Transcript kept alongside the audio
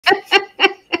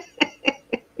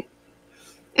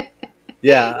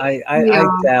Yeah, We I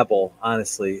are. dabble,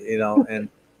 honestly, you know, and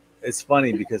it's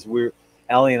funny because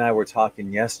Allie and I were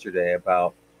talking yesterday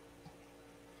about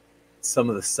some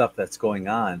of the stuff that's going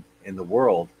on in the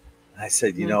world. And I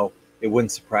said, you Mm. know, it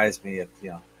wouldn't surprise me if, you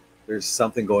know, there's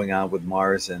something going on with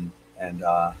Mars and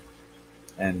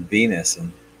Venus,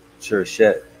 and sure as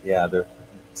shit, yeah, there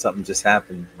something just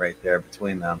happened right there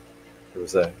between them. There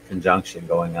was a conjunction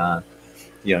going on.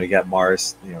 You know, you got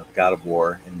Mars, you know, god of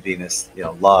war, and Venus, you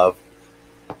know, love,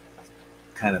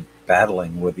 kind of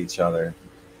battling with each other.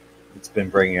 It's been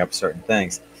bringing up certain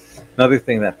things. Another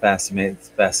thing that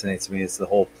fascinates me is the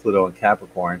whole Pluto and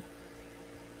Capricorn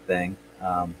thing,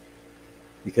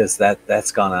 because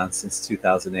that's gone on since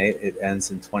 2008. It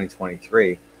ends in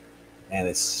 2023, and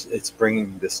it's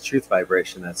bringing this truth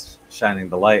vibration that's shining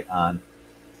the light on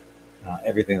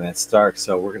everything that's dark.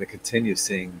 So we're going to continue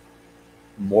seeing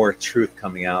more truth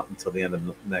coming out until the end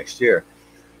of next year.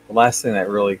 The last thing that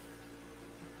really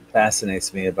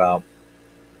fascinates me about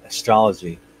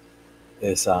astrology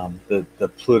is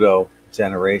the Pluto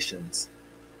generations.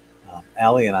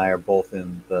 Allie and I are both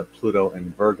in the Pluto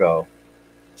and Virgo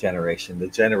generation. The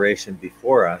generation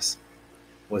before us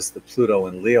was the Pluto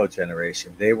and Leo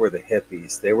generation. They were the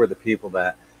hippies. They were the people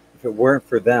that, if it weren't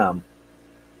for them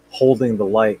holding the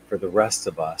light for the rest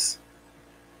of us,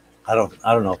 I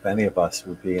don't know if any of us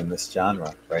would be in this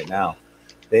genre right now.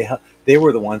 They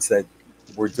were the ones that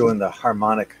were doing the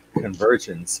harmonic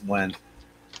convergence when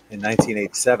in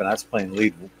 1987 I was playing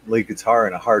lead guitar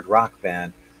in a hard rock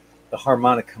band. The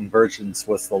harmonic convergence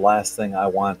was the last thing I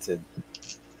wanted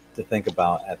to think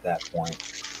about at that point.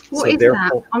 What So is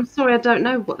that? therefore, I'm sorry, I don't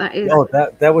know what that is. oh,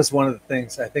 that was one of the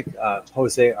things. I think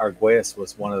Jose Arguelles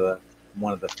was one of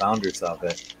the founders of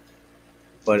it.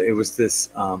 But it was this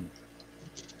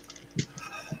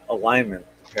alignment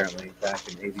apparently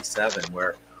back in '87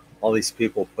 where all these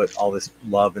people put all this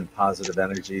love and positive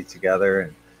energy together,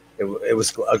 and it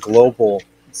was a global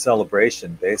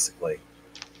celebration basically.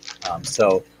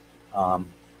 So um,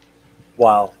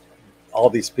 while all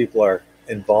these people are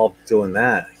involved doing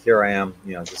that, here I am,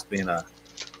 you know, just being a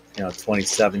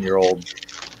 27-year-old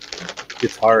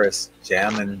guitarist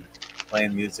jamming,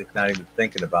 playing music, not even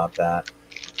thinking about that.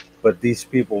 But these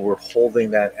people were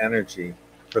holding that energy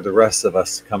for the rest of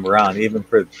us to come around, even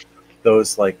for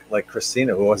those like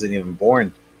Christina, who wasn't even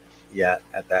born yet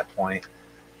at that point.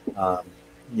 Um,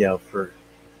 you know, for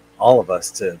all of us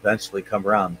to eventually come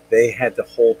around, they had to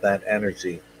hold that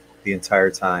energy the entire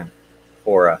time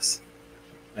for us,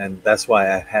 and that's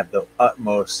why I have the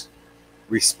utmost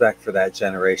respect for that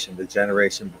generation, the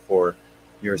generation before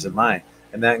yours and mine,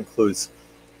 and that includes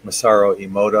Masaru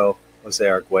Emoto, Jose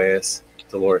Arguelles,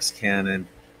 Dolores Cannon,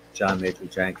 John Major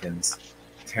Jenkins,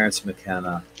 Terrence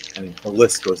McKenna. I mean, the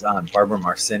list goes on. Barbara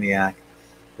Marciniak.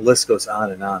 The list goes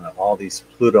on and on of all these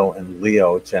Pluto and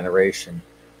Leo generation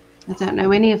I don't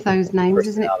know any of those names.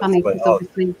 Isn't it personalities. funny? But Because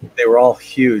obviously, they were all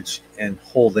huge in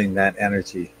holding that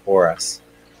energy for us.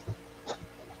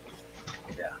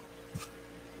 Yeah,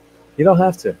 you don't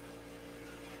have to.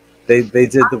 They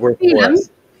did I the work feel for them. us.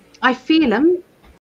 I feel them,